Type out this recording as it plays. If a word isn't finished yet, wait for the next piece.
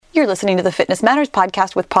You're listening to the Fitness Matters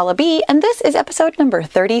podcast with Paula B, and this is episode number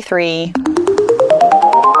 33.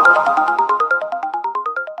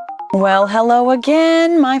 Well, hello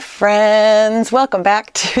again, my friends. Welcome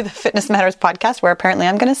back to the Fitness Matters podcast, where apparently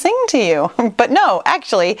I'm going to sing to you. But no,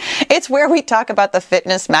 actually, it's where we talk about the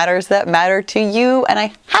fitness matters that matter to you. And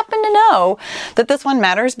I happen to know that this one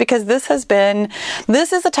matters because this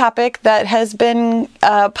is a topic that has been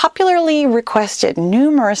popularly requested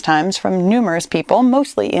numerous times from numerous people,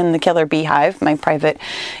 mostly in the Killer Beehive, my private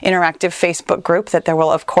interactive Facebook group that there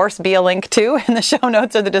will, of course, be a link to in the show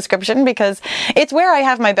notes or the description, because it's where I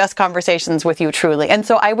have my best conversations with you truly. And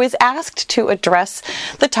so I was asked to address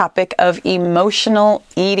the topic of emotional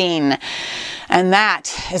eating. And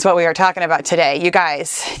that is what we are talking about today. You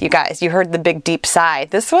guys, you heard the big deep sigh.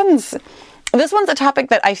 This one's a topic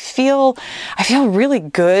that I feel really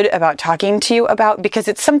good about talking to you about, because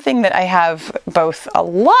it's something that I have both a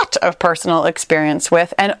lot of personal experience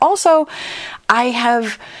with, and also I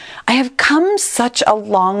have come such a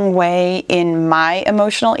long way in my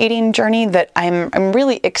emotional eating journey that I'm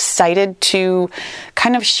really excited to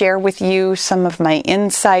kind of share with you some of my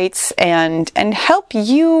insights and help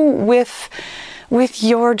you with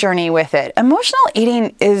your journey with it. Emotional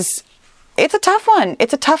eating it's a tough one.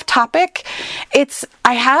 It's a tough topic.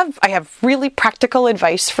 I have really practical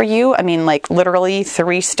advice for you. I mean, like literally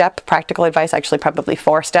 3-step practical advice, actually probably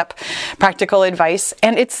 4-step practical advice.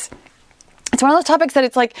 And it's one of those topics that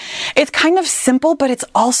it's kind of simple, but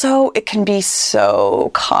it can be so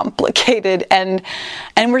complicated, and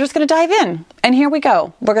we're just going to dive in. And here we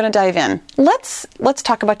go. We're going to dive in. Let's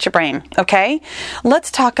talk about your brain. Okay. Let's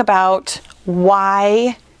talk about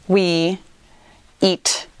why we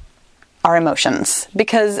eat our emotions,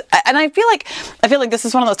 and I feel like this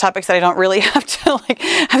is one of those topics that I don't really have to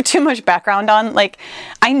have too much background on. Like,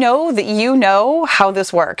 I know that you know how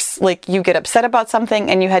this works. Like, you get upset about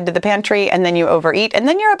something and you head to the pantry and then you overeat, and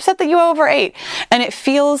then you're upset that you overate, and it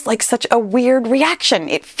feels like such a weird reaction.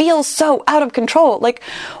 It feels so out of control. Like,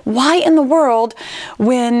 why in the world,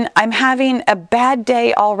 when I'm having a bad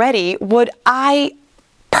day already, would I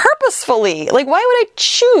purposefully, why would I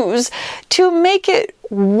choose to make it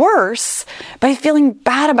worse by feeling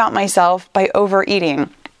bad about myself by overeating?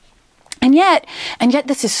 And yet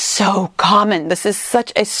this is so common. This is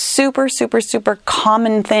such a super, super, super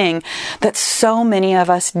common thing that so many of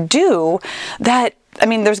us do that, I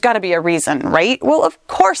mean, there's got to be a reason, right? Well, of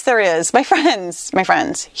course there is. My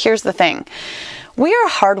friends, here's the thing. We are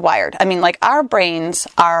hardwired. I mean, our brains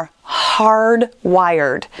are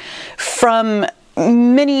hardwired from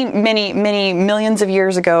many, many, many millions of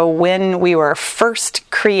years ago, when we were first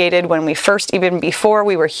created, even before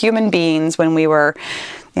we were human beings, when we were,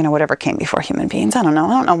 whatever came before human beings. I don't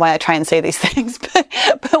know why I try and say these things,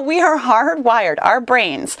 but we are hardwired. Our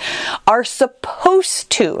brains are supposed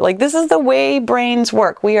to, this is the way brains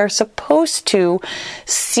work. We are supposed to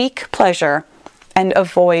seek pleasure and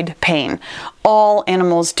avoid pain. All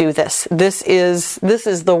animals do this. This is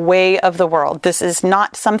the way of the world. This is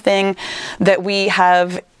not something that we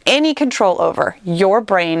have any control over. Your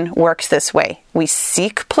brain works this way. We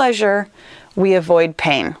seek pleasure, we avoid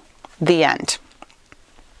pain. The end.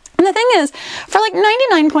 And the thing is, for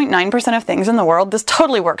 99.9% of things in the world, this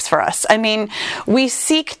totally works for us. I mean, we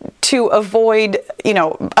seek to avoid,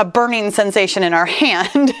 a burning sensation in our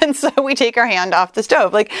hand. And so we take our hand off the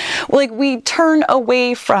stove. We turn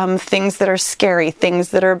away from things that are scary, things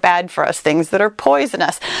that are bad for us, things that are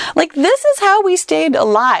poisonous. This is how we stayed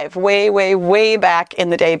alive way, way, way back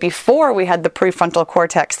in the day, before we had the prefrontal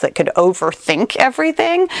cortex that could overthink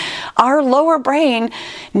everything. Our lower brain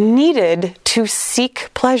needed to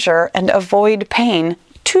seek pleasure and avoid pain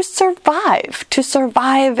to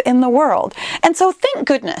survive in the world. And so thank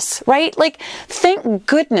goodness, right? Thank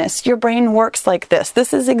goodness your brain works like this.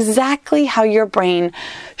 This is exactly how your brain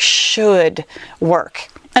should work.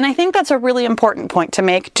 And I think that's a really important point to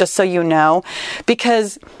make, just so you know,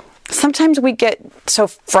 because sometimes we get so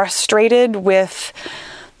frustrated with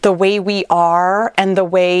the way we are and the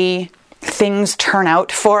way things turn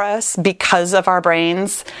out for us because of our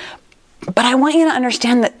brains. But I want you to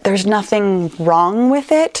understand that there's nothing wrong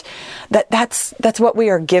with it, that's what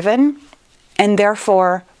we are given, and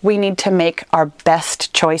therefore we need to make our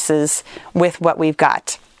best choices with what we've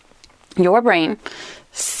got. Your brain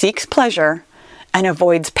seeks pleasure and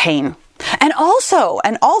avoids pain. And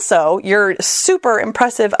also, your super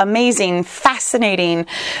impressive, amazing, fascinating,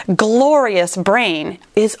 glorious brain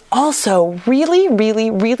is also really,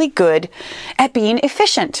 really, really good at being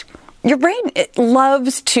efficient. Your brain, it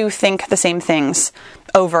loves to think the same things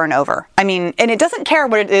over and over. I mean, and it doesn't care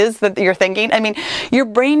what it is that you're thinking. I mean, your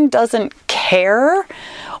brain doesn't care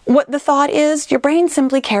what the thought is, your brain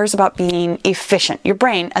simply cares about being efficient. Your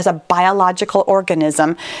brain, as a biological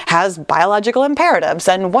organism, has biological imperatives,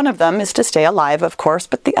 and one of them is to stay alive, of course,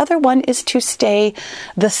 but the other one is to stay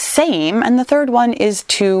the same, and the third one is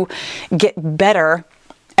to get better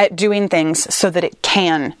at doing things so that it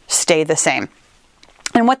can stay the same.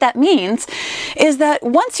 And what that means is that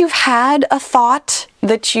once you've had a thought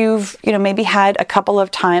that you've, maybe had a couple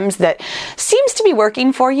of times that seems to be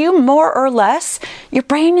working for you, more or less, your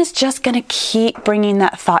brain is just going to keep bringing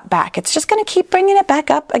that thought back. It's just going to keep bringing it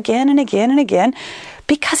back up again and again and again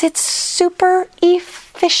because it's super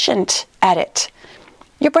efficient at it.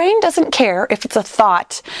 Your brain doesn't care if it's a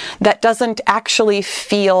thought that doesn't actually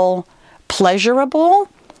feel pleasurable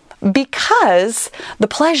because the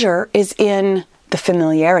pleasure is in the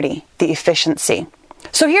familiarity, the efficiency.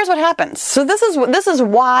 So here's what happens. So this is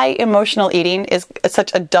why emotional eating is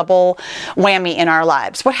such a double whammy in our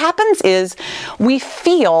lives. What happens is we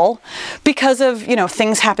feel because of,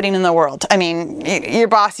 things happening in the world. I mean, your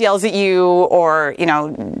boss yells at you or,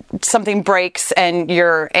 something breaks and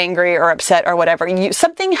you're angry or upset or whatever.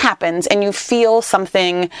 Something happens and you feel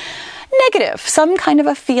something negative, some kind of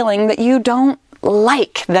a feeling that you don't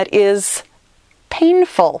like, that is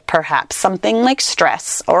painful, perhaps something like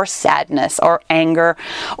stress or sadness or anger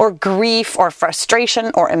or grief or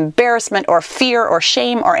frustration or embarrassment or fear or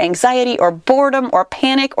shame or anxiety or boredom or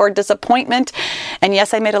panic or disappointment. And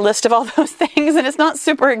yes, I made a list of all those things and it's not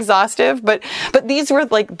super exhaustive, but these were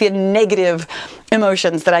like the negative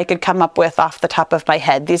emotions that I could come up with off the top of my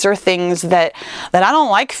head. These are things that I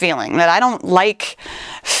don't like feeling, that I don't like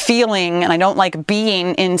feeling, and I don't like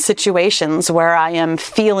being in situations where I am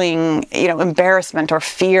feeling, embarrassment or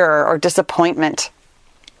fear or disappointment.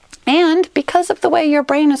 And because of the way your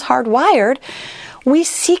brain is hardwired, we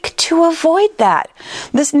seek to avoid that.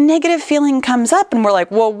 This negative feeling comes up and we're like,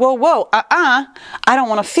 whoa, I don't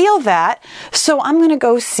want to feel that. So I'm going to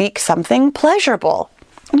go seek something pleasurable.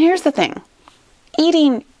 And here's the thing.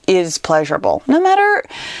 Eating is pleasurable. No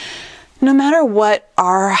matter what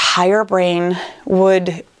our higher brain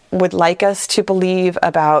would like us to believe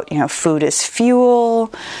about, food is fuel,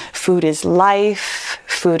 food is life,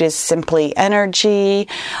 food is simply energy.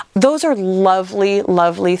 Those are lovely,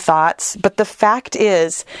 lovely thoughts. But the fact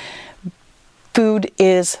is, food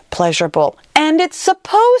is pleasurable. And it's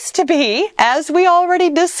supposed to be, as we already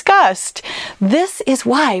discussed. This is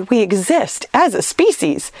why we exist as a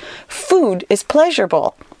species. Food is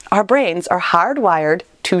pleasurable. Our brains are hardwired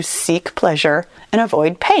to seek pleasure and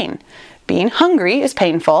avoid pain. Being hungry is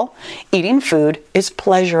painful. Eating food is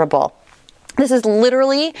pleasurable. This is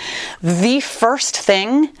literally the first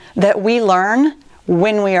thing that we learn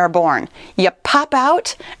when we are born. You pop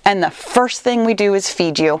out and the first thing we do is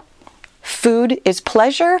feed you. Food is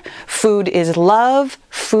pleasure. Food is love.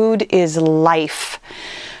 Food is life.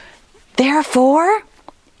 Therefore,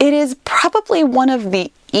 it is probably one of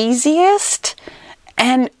the easiest,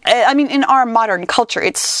 and in our modern culture,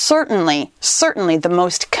 it's certainly the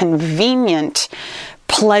most convenient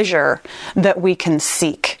pleasure that we can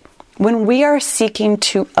seek. When we are seeking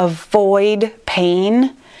to avoid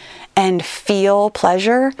pain and feel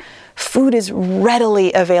pleasure, food is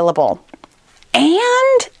readily available.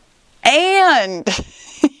 And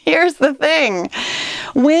here's the thing.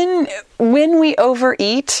 When we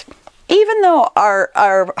overeat, even though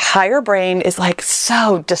our higher brain is like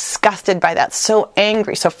so disgusted by that, so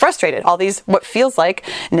angry, so frustrated, all these what feels like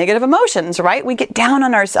negative emotions, right? We get down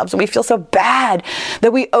on ourselves and we feel so bad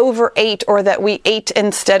that we overate or that we ate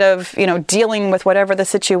instead of, dealing with whatever the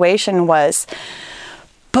situation was.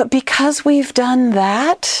 But because we've done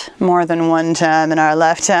that more than one time in our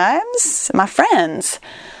lifetimes, my friends,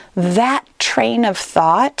 that train of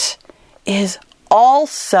thought is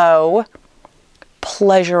also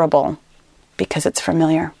pleasurable because it's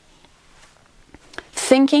familiar.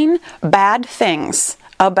 Thinking bad things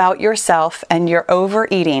about yourself and your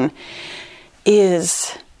overeating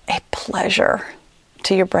is a pleasure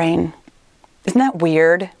to your brain. Isn't that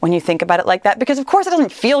weird when you think about it like that? Because of course it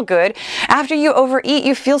doesn't feel good. After you overeat,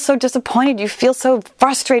 you feel so disappointed, you feel so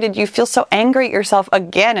frustrated, you feel so angry at yourself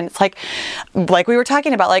again. And it's like we were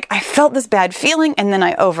talking about, I felt this bad feeling and then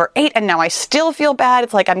I overate and now I still feel bad.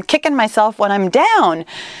 It's like I'm kicking myself when I'm down.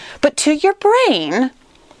 But to your brain,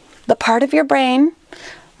 the part of your brain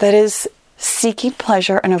that is seeking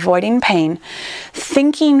pleasure and avoiding pain,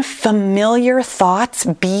 thinking familiar thoughts,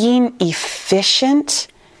 being efficient,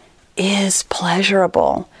 is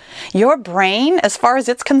pleasurable. your brain, as far as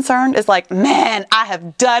it's concerned, is like, man, I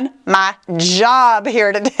have done my job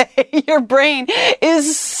here today. Your brain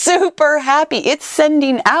is super happy. It's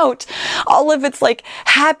sending out all of its like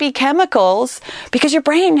happy chemicals because your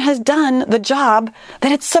brain has done the job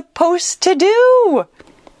that it's supposed to do.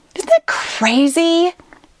 Isn't that crazy?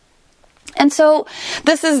 And so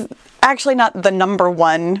this is actually not the number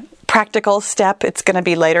one practical step. It's going to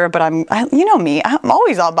be later, but you know me, I'm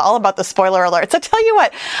always all about the spoiler alerts. I tell you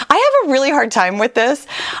what, I have a really hard time with this.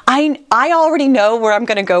 I already know where I'm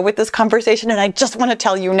going to go with this conversation, and I just want to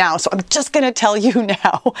tell you now. So I'm just going to tell you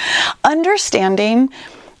now, understanding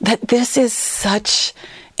that this is such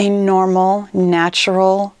a normal,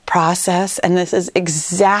 natural process, and this is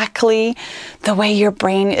exactly the way your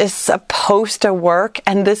brain is supposed to work,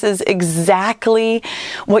 and this is exactly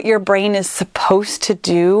what your brain is supposed to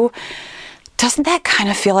do. Doesn't that kind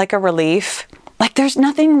of feel like a relief? Like there's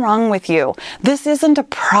nothing wrong with you. This isn't a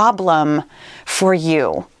problem for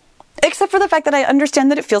you. Except for the fact that I understand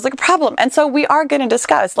that it feels like a problem. And so we are going to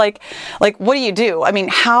discuss, like, what do you do? I mean,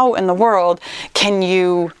 how in the world can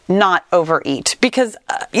you not overeat? Because,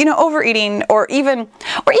 overeating or even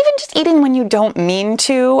just eating when you don't mean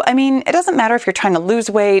to, I mean, it doesn't matter if you're trying to lose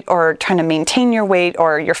weight or trying to maintain your weight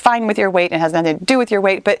or you're fine with your weight and it has nothing to do with your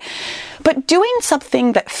weight. But doing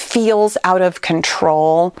something that feels out of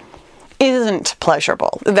control isn't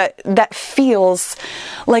pleasurable. That feels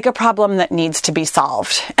like a problem that needs to be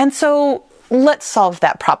solved. And so let's solve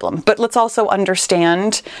that problem. But let's also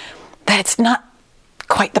understand that it's not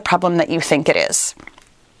quite the problem that you think it is.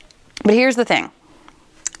 But here's the thing.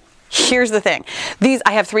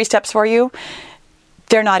 I have 3 steps for you.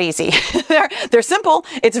 They're not easy. They're simple.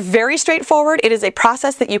 It's very straightforward. It is a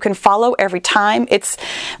process that you can follow every time. It's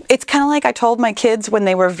kind of like I told my kids when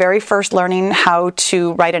they were very first learning how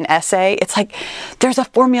to write an essay. It's like there's a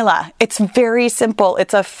formula. It's very simple.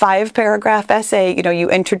 It's a 5-paragraph essay. You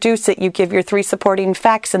introduce it, you give your 3 supporting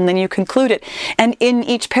facts, and then you conclude it. And in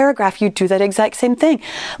each paragraph, you do that exact same thing.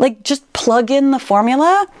 Like just plug in the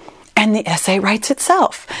formula and the essay writes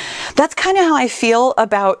itself. That's kind of how I feel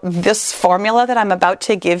about this formula that I'm about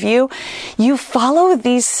to give you. You follow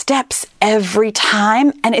these steps every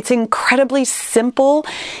time, and it's incredibly simple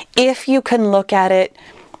if you can look at it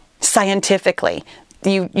scientifically.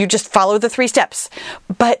 You just follow the 3 steps.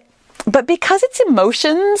 But because it's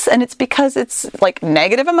emotions, and it's because it's like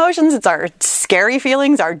negative emotions, it's our scary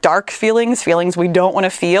feelings, our dark feelings we don't want to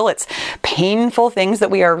feel. It's painful things that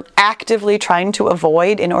we are actively trying to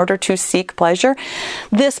avoid in order to seek pleasure.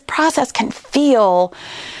 This process can feel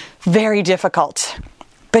very difficult.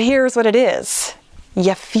 But here's what it is.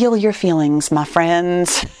 You feel your feelings, my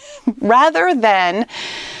friends. Rather than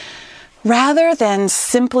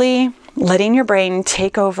simply letting your brain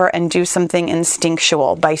take over and do something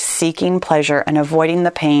instinctual by seeking pleasure and avoiding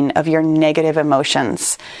the pain of your negative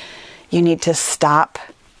emotions, you need to stop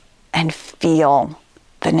and feel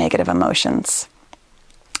the negative emotions.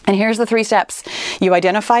 And here's the 3 steps. You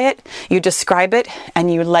identify it, you describe it,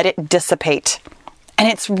 and you let it dissipate. And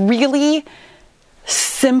it's really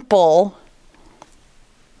simple,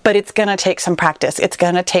 but it's going to take some practice. It's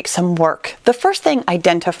going to take some work. The first thing,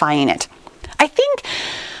 identifying it. I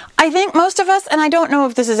think most of us, and I don't know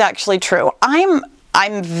if this is actually true, I'm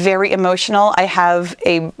very emotional. I have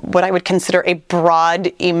what I would consider a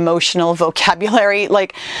broad emotional vocabulary.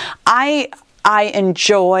 Like I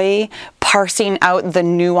enjoy parsing out the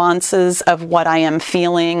nuances of what I am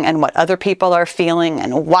feeling and what other people are feeling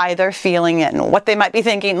and why they're feeling it and what they might be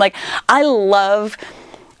thinking. Like I love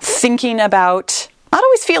thinking about, not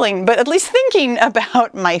always feeling, but at least thinking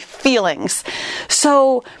about my feelings.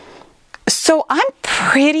 So I'm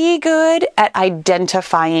pretty good at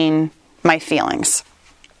identifying my feelings.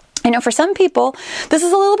 For some people, this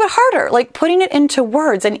is a little bit harder, like putting it into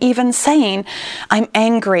words and even saying, I'm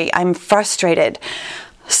angry, I'm frustrated.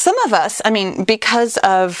 Some of us, because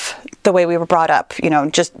of the way we were brought up,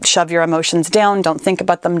 just shove your emotions down, don't think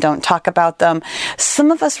about them, don't talk about them.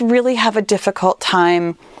 Some of us really have a difficult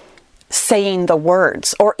time saying the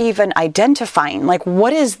words or even identifying, like,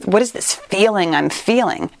 what is this feeling I'm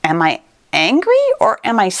feeling? Am I angry or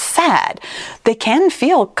am I sad? They can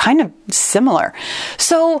feel kind of similar.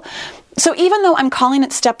 So even though I'm calling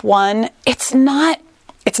it step 1, it's not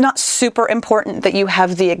super important that you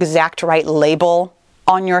have the exact right label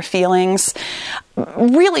on your feelings.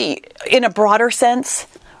 Really, in a broader sense,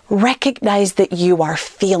 recognize that you are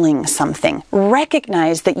feeling something.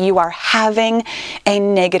 Recognize that you are having a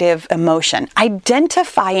negative emotion.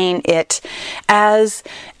 Identifying it as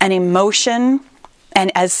an emotion and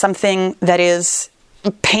as something that is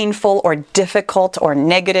painful or difficult or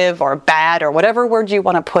negative or bad or whatever word you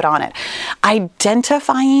want to put on it.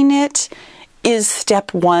 Identifying it is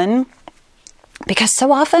step one, because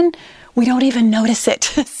so often we don't even notice it.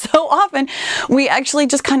 So often we actually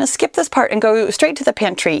just kind of skip this part and go straight to the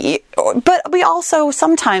pantry. But we also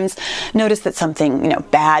sometimes notice that something,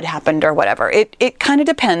 bad happened or whatever. It kind of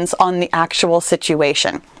depends on the actual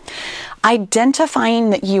situation. Identifying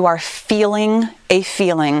that you are feeling a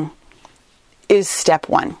feeling is step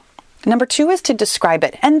one. Number two is to describe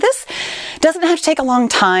it. And this doesn't have to take a long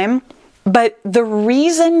time, but the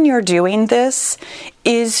reason you're doing this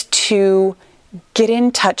is to get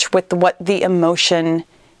in touch with what the emotion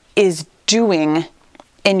is doing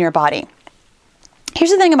in your body.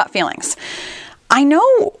 Here's the thing about feelings. I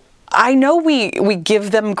know we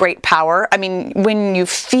give them great power. I mean, when you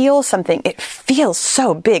feel something, it feels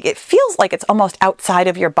so big. It feels like it's almost outside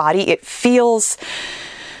of your body. It feels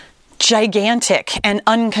gigantic and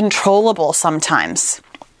uncontrollable sometimes.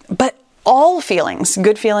 But all feelings,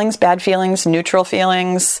 good feelings, bad feelings, neutral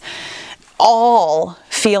feelings, all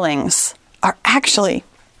feelings are actually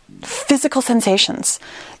physical sensations.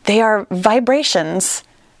 They are vibrations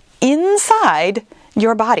inside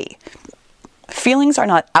your body. Feelings are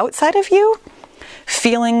not outside of you.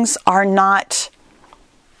 Feelings are not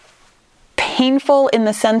painful in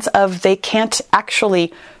the sense of they can't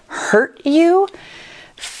actually hurt you.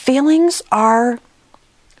 Feelings are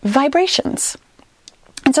vibrations.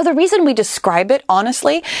 And so the reason we describe it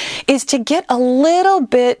honestly is to get a little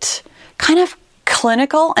bit kind of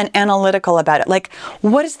clinical and analytical about it. Like,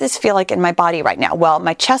 what does this feel like in my body right now? Well,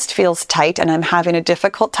 my chest feels tight and I'm having a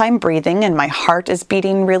difficult time breathing and my heart is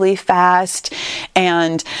beating really fast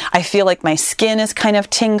and I feel like my skin is kind of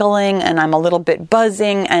tingling and I'm a little bit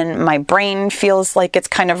buzzing and my brain feels like it's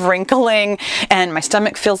kind of wrinkling and my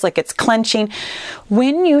stomach feels like it's clenching.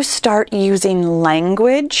 When you start using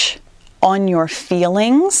language on your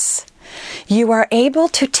feelings, you are able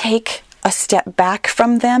to take a step back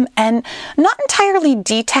from them and not entirely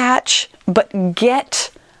detach, but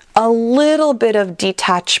get a little bit of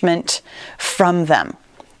detachment from them.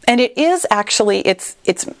 And it is actually, this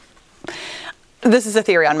is a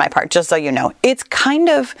theory on my part, just so you know. It's kind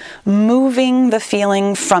of moving the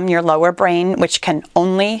feeling from your lower brain, which can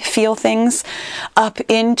only feel things, up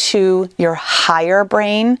into your higher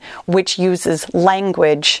brain, which uses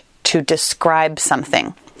language to describe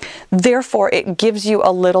something. Therefore, it gives you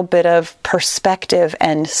a little bit of perspective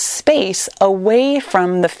and space away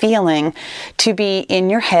from the feeling to be in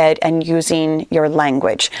your head and using your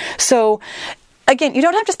language. So again, you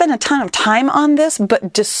don't have to spend a ton of time on this,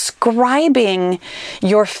 but describing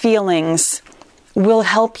your feelings will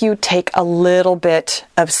help you take a little bit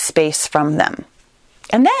of space from them.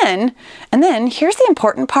 And then here's the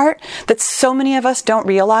important part that so many of us don't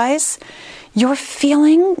realize. Your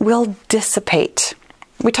feeling will dissipate.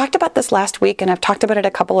 We talked about this last week, and I've talked about it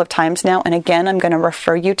a couple of times now. And again, I'm going to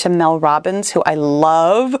refer you to Mel Robbins, who I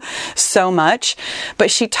love so much.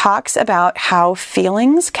 But she talks about how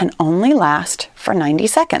feelings can only last for 90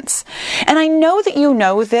 seconds. And I know that you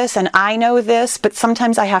know this, and I know this, but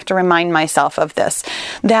sometimes I have to remind myself of this,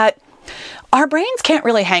 that our brains can't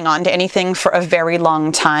really hang on to anything for a very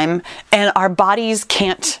long time, and our bodies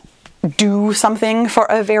can't do something for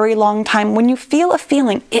a very long time. When you feel a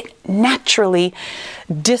feeling, it naturally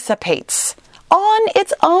dissipates on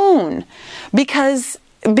its own because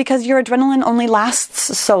your adrenaline only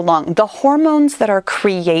lasts so long. The hormones that are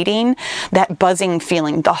creating that buzzing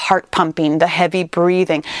feeling, the heart pumping, the heavy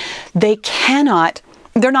breathing,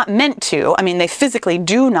 they're not meant to. I mean, they physically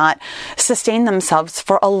do not sustain themselves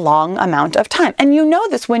for a long amount of time. And you know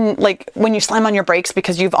this when you slam on your brakes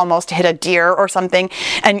because you've almost hit a deer or something,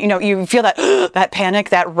 and you feel that that panic,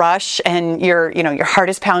 that rush, and your heart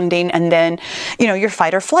is pounding, and then your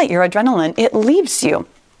fight or flight, your adrenaline, it leaves you.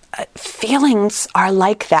 Feelings are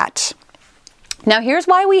like that. Now, here's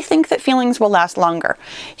why we think that feelings will last longer.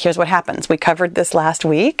 Here's what happens. We covered this last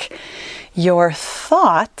week. Your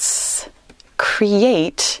thoughts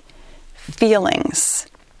create feelings.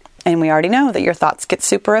 And we already know that your thoughts get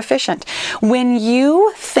super efficient. When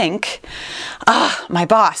you think, my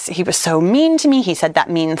boss, he was so mean to me, he said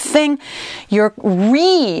that mean thing, you're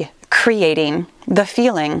recreating the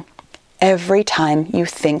feeling every time you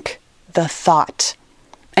think the thought.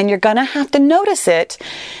 And you're going to have to notice it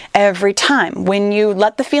every time. When you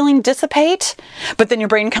let the feeling dissipate, but then your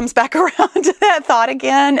brain comes back around to that thought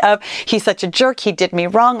again of, he's such a jerk, he did me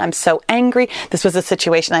wrong, I'm so angry, this was a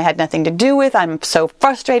situation I had nothing to do with, I'm so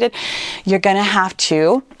frustrated. You're going to have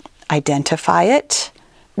to identify it,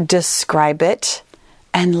 describe it,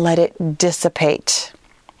 and let it dissipate.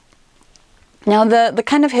 Now, the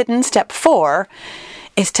kind of hidden step 4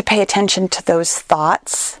 is to pay attention to those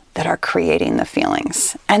thoughts that are creating the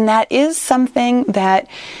feelings. And that is something that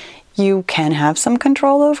you can have some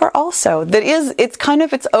control over also. It's kind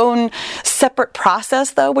of its own separate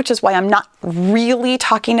process though, which is why I'm not really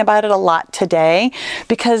talking about it a lot today,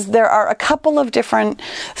 because there are a couple of different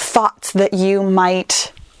thoughts that you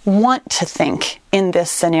might want to think in this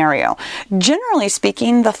scenario. Generally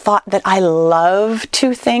speaking, the thought that I love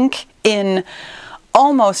to think in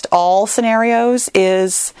almost all scenarios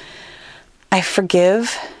is, I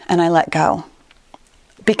forgive and I let go.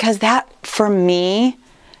 Because that, for me,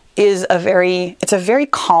 is a very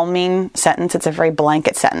calming sentence. It's a very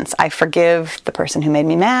blanket sentence. I forgive the person who made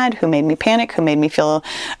me mad, who made me panic, who made me feel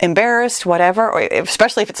embarrassed, whatever, or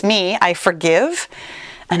especially if it's me, I forgive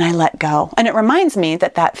and I let go. And it reminds me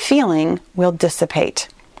that that feeling will dissipate.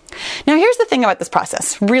 Now, here's the thing about this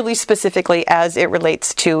process, really specifically as it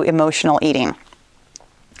relates to emotional eating.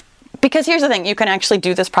 Because here's the thing, you can actually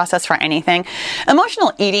do this process for anything.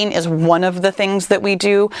 Emotional eating is one of the things that we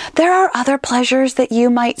do. There are other pleasures that you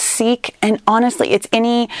might seek, and honestly, it's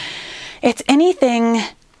anything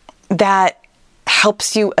that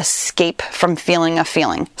helps you escape from feeling a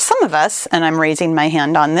feeling. Some of us, and I'm raising my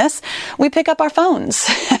hand on this, we pick up our phones.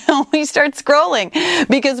 We start scrolling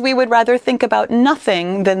because we would rather think about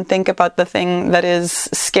nothing than think about the thing that is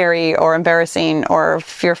scary or embarrassing or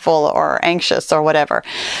fearful or anxious or whatever.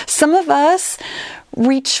 Some of us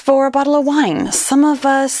reach for a bottle of wine. Some of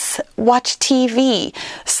us watch TV.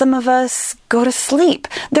 Some of us go to sleep.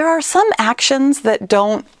 There are some actions that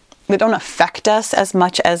don't affect us as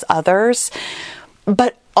much as others,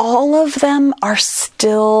 but all of them are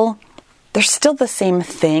they're still the same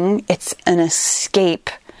thing. It's an escape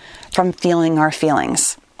from feeling our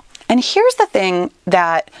feelings. And here's the thing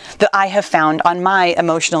that I have found on my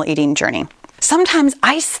emotional eating journey. Sometimes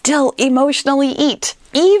I still emotionally eat,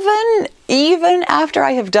 even after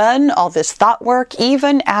I have done all this thought work,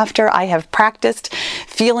 even after I have practiced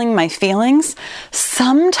feeling my feelings.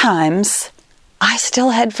 Sometimes I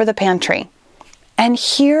still head for the pantry. And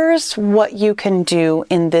here's what you can do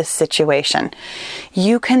in this situation.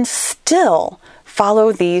 You can still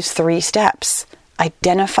follow these 3 steps.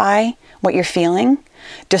 Identify what you're feeling,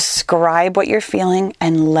 describe what you're feeling,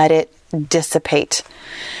 and let it dissipate.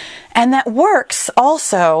 And that works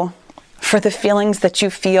also for the feelings that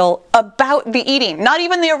you feel about the eating. Not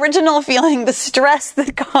even the original feeling, the stress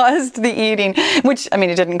that caused the eating, which,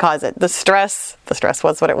 it didn't cause it. The stress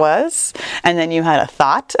was what it was. And then you had a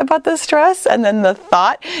thought about the stress, and then the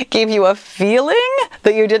thought gave you a feeling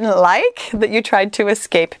that you didn't like, that you tried to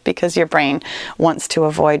escape because your brain wants to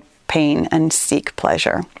avoid pain and seek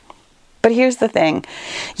pleasure. But here's the thing.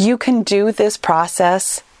 You can do this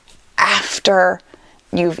process after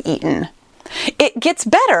you've eaten. It gets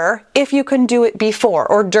better if you can do it before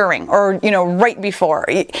or during or, right before.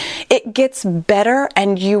 It gets better,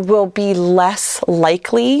 and you will be less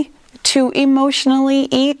likely to emotionally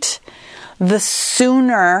eat the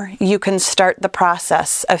sooner you can start the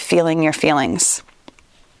process of feeling your feelings.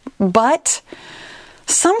 But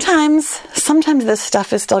sometimes this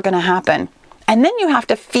stuff is still going to happen. And then you have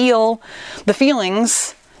to feel the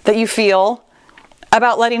feelings that you feel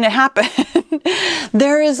about letting it happen.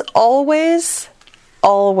 There is always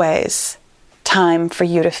time for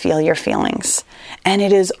you to feel your feelings. And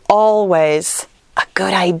it is always a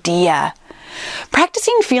good idea.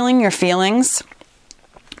 Practicing feeling your feelings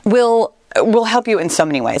will help you in so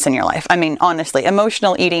many ways in your life. Honestly,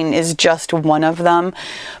 emotional eating is just one of them.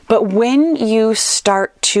 But when you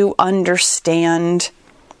start to understand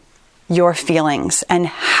your feelings and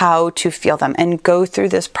how to feel them and go through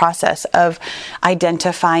this process of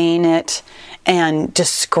identifying it and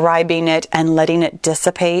describing it and letting it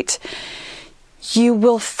dissipate, you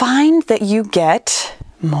will find that you get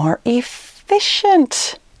more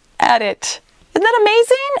efficient at it. Isn't that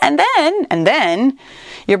amazing? And then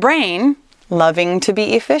your brain, loving to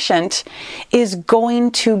be efficient, is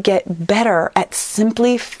going to get better at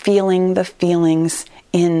simply feeling the feelings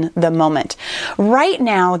in the moment. Right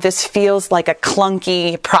now, this feels like a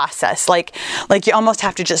clunky process. Like you almost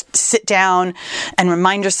have to just sit down and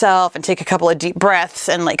remind yourself and take a couple of deep breaths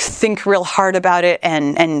and think real hard about it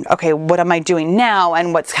and okay, what am I doing now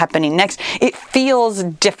and what's happening next? It feels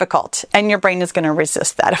difficult, and your brain is going to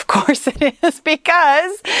resist that. Of course it is,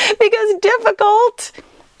 because difficult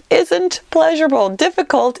isn't pleasurable.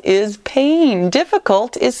 Difficult is pain.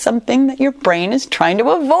 Difficult is something that your brain is trying to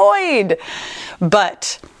avoid.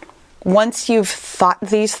 But once you've thought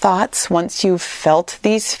these thoughts, once you've felt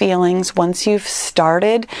these feelings, once you've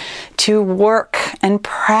started to work and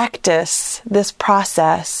practice this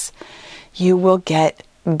process, you will get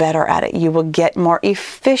better at it. You will get more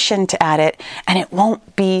efficient at it, and it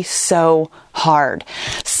won't be so hard.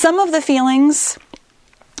 Some of the feelings,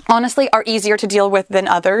 honestly, are easier to deal with than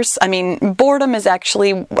others. I mean, boredom is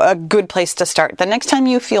actually a good place to start. The next time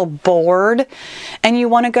you feel bored and you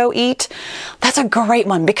want to go eat, that's a great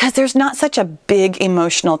one because there's not such a big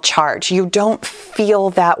emotional charge. You don't feel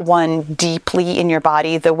that one deeply in your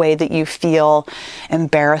body the way that you feel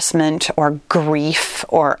embarrassment or grief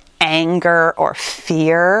or anger or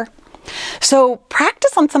fear. So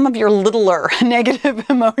practice on some of your littler negative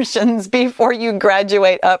emotions before you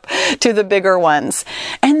graduate up to the bigger ones.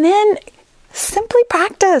 And then simply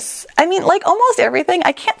practice. I mean, like almost everything,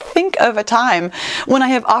 I can't think of a time when I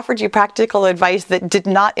have offered you practical advice that did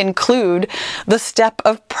not include the step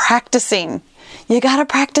of practicing. You got to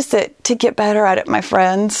practice it to get better at it, my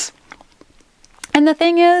friends. And the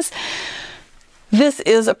thing is, this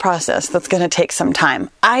is a process that's going to take some time.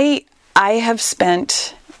 I have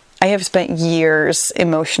spent years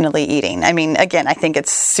emotionally eating. I mean, again, I think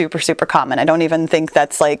it's super, super common. I don't even think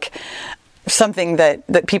that's like something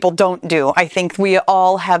that people don't do. I think we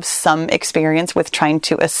all have some experience with trying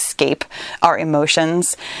to escape our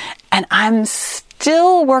emotions. And I'm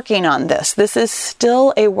still working on this. This is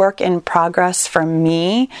still a work in progress for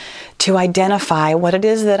me to identify what it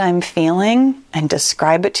is that I'm feeling and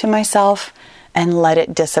describe it to myself and let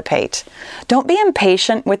it dissipate. Don't be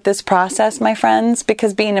impatient with this process, my friends,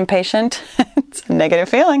 because being impatient, it's a negative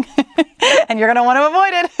feeling and you're going to want to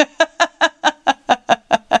avoid it.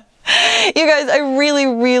 You guys, I really,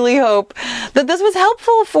 really hope that this was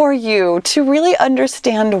helpful for you to really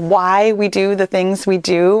understand why we do the things we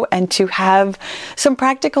do and to have some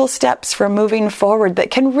practical steps for moving forward that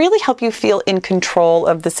can really help you feel in control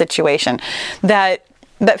of the situation that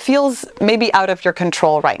feels maybe out of your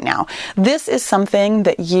control right now. This is something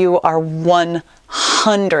that you are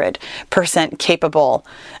 100% capable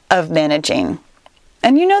of managing.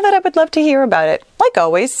 And you know that I would love to hear about it. Like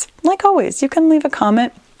always, you can leave a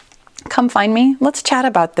comment. Come find me. Let's chat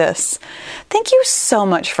about this. Thank you so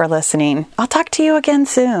much for listening. I'll talk to you again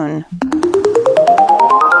soon.